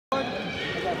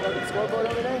the scoreboard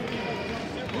over there?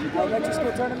 Elementary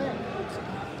school tournament?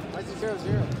 Why is it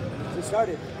 0-0? It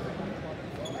started.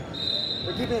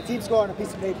 We're keeping the team score on a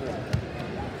piece of paper.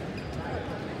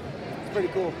 It's pretty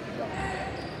cool.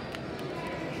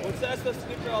 What's that supposed to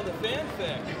do for all the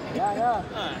fanfare? Yeah.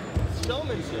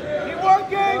 Showmanship. Keep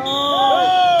working!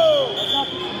 Oh!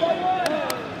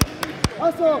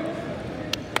 Hustle!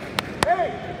 Hey,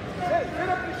 get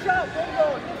up and shout. There you go.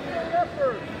 Just get an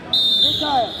effort.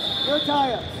 Your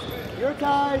tie-ups. Your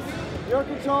ties, your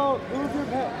control.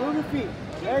 Move your feet.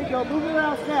 There you go. Move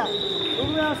around, snap.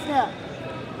 Move around, snap.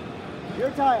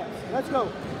 Your tie-ups. Let's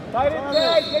go. Tight and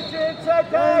tag. Get your inside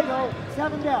There you tag. go.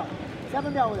 Snap them down. Snap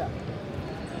them down with that.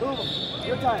 Move them.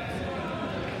 Your tie-ups.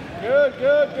 Good.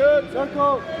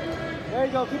 Circle. There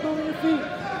you go. Keep moving your feet.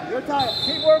 Your tie-ups.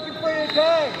 Keep working for your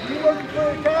tag. Keep working for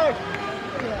your tag.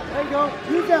 There you go.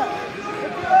 Use that.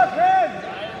 Lift your left hand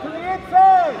to the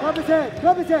inside. Club his head.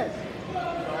 Club his head.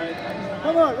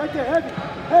 Come on. Right there. Heavy.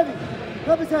 Heavy.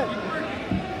 Club his head.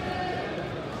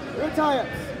 Your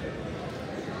tie-ups.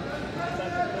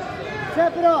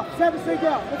 Snap it off. Snap it straight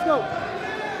down. Let's go.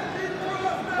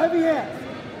 Heavy hands.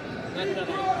 Go.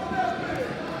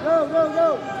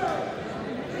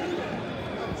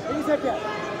 Get your head down.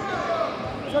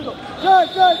 Circle. Good.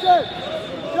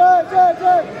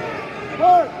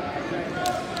 Hard.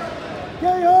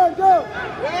 Carry hard. Go.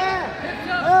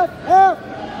 Yeah. F.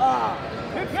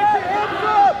 Hips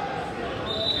up.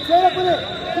 Stand up with it.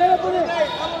 Stand up with it.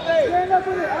 Elevate. Stand up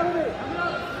with it. Out of it.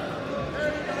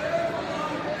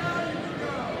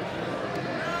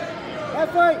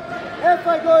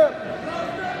 F-fight, Goyeau.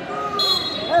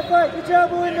 F-fight, get your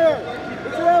elbow in there.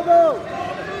 Get your elbow.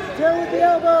 Tail with the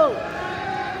elbow.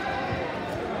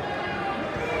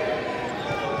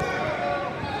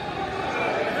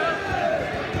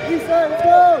 East side, let's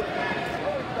go.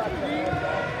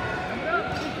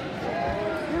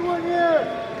 Get one here.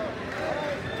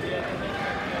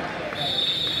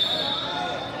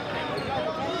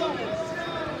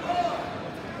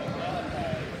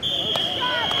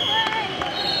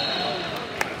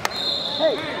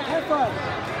 Hey, high five.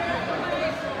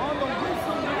 On the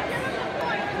whistle.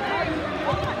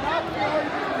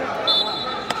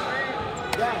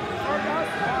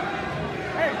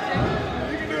 Hey,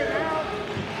 you can do it now.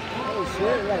 Oh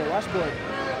shit, we got a washboard.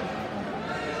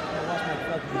 Wash my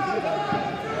fucking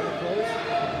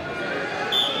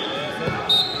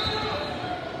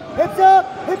hips up!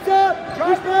 Push back!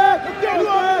 Push back!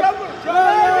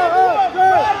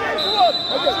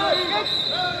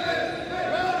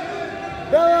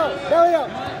 Belly up!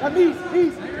 Now knees!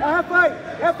 Half fight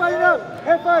it up!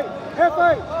 Half fight!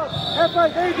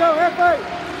 There you go! Half fight!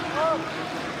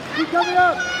 Keep coming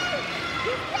up!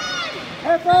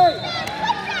 Half fight!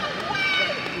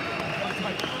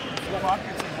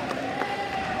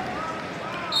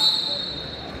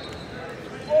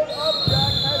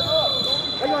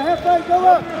 There you go! Half fight! Go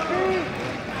up!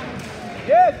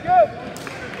 Yes, good.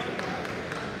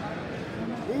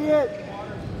 Knee it!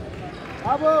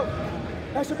 Elbow!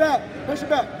 Pressure back! Press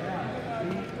back!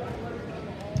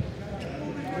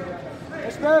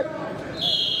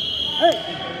 Hey!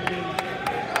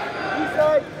 Knee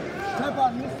side! Tap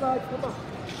on knee side! Come on!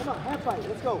 Half fight!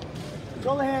 Let's go!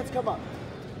 Control the hands! Come on!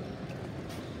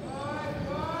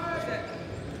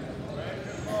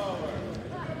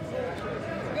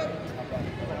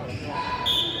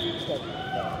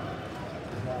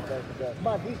 Come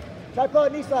on,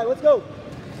 tripod knee slide, let's go.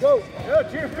 Go. Good,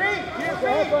 to your feet,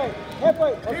 Halfway.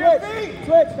 To your feet.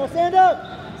 Switch, now stand up.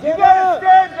 You gotta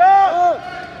stand up.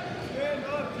 Stand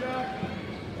up, Jack.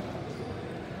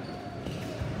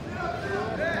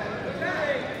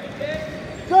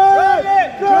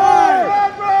 Good.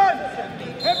 Run.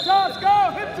 Hip toss, go,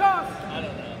 hip toss. I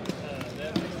don't know. They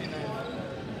have 69.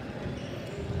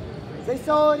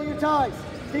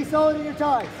 Stay solid in your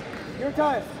ties. Your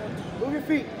ties. Move your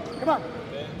feet. Come on.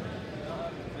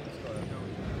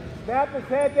 Snap his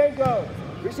head, then go.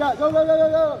 Reach out. Go. Front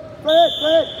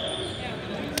head.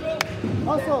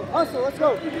 Hustle. Let's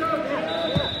go. You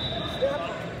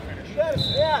gotta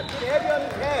snap. Get heavy on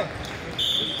his head.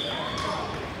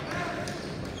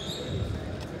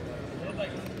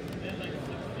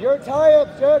 Your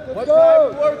tie-up, Jack. Let's What go. tie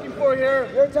are you working for here?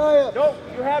 Your tie-up. Nope,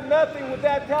 you have nothing with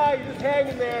that tie. You're just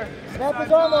hanging there. Snap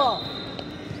his arm off.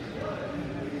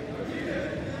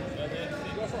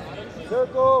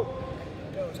 Circle.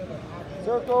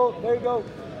 There you go.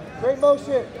 Great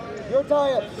motion. Your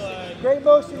tie-ups. Great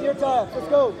motion. Your tie-ups. Let's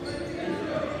go.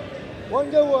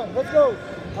 One good one. Let's go.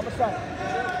 How much time?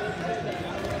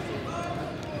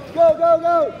 Go.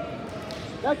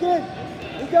 Back in.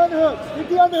 Dig the underhooks.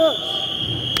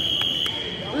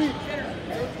 Breathe.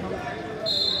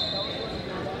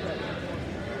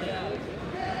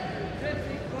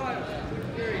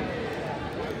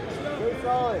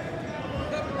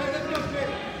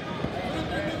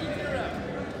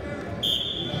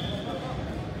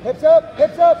 Hips up,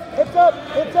 hips up, hips up,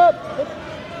 hips up. Hips.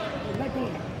 Let go.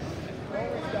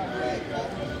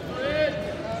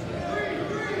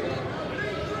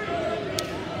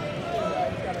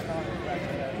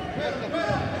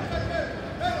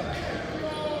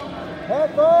 Head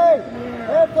fight,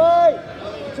 head fight.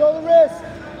 Control the wrist.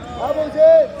 Elbows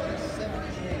in.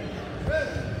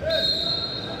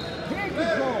 Hand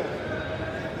control.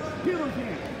 Hero's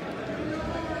hand.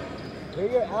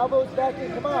 Bring your elbows back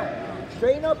in. Come on.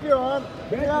 Straighten up your arm.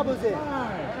 Bring your elbows in.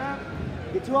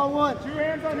 Get 2 on 1. 2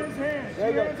 hands on his hands. There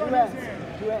you go. 2 hands.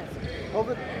 2 hands.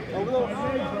 Over the.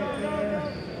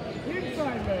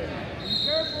 Inside leg. Be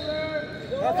careful there.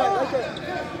 Half fight right there.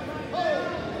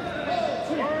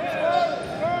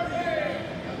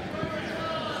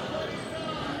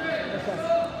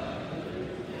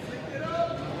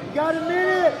 You got a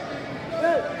minute.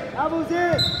 Good. Elbows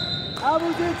in.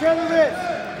 Elbows in. Tear the wrist.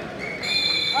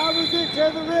 Elbows in.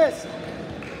 Tear the wrist.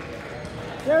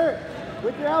 Tear it.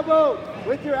 With your elbow.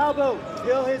 With your elbow.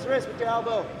 Kill his wrist with your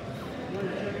elbow.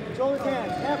 Control his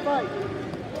hands. Half fight.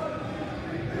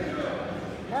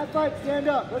 Half fight. Stand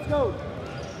up. Let's go.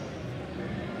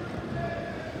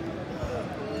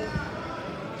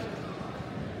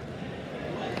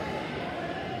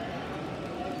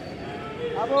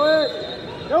 Elbow in.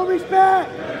 No respect.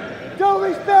 No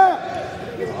respect.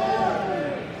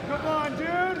 Come on,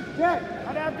 dude. Check.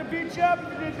 I'd have to beat you up if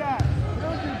you did that.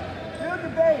 Build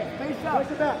your base. Face up. Press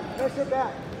it back. Press it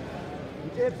back.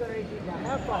 Get your hips underneath you now.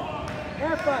 Half fight.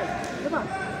 Half fight. Come on.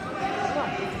 Come on.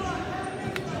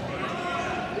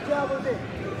 Get your elbows in.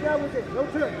 Get your elbows in. No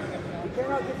turn. We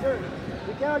cannot get turned.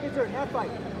 We cannot get turned. Half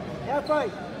fight. Half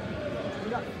fight.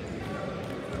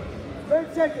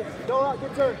 30 seconds. Don't out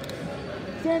get turned.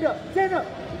 Stand up. Stand up.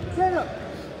 Stand up.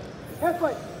 Half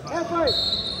fight. Half fight.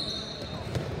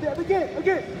 Yeah, again.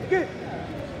 Again. Again.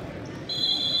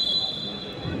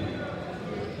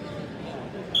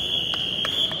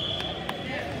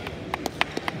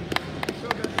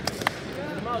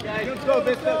 Let's go,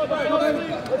 Let's go.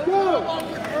 Let's go.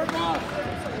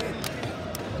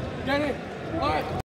 Get it. All right.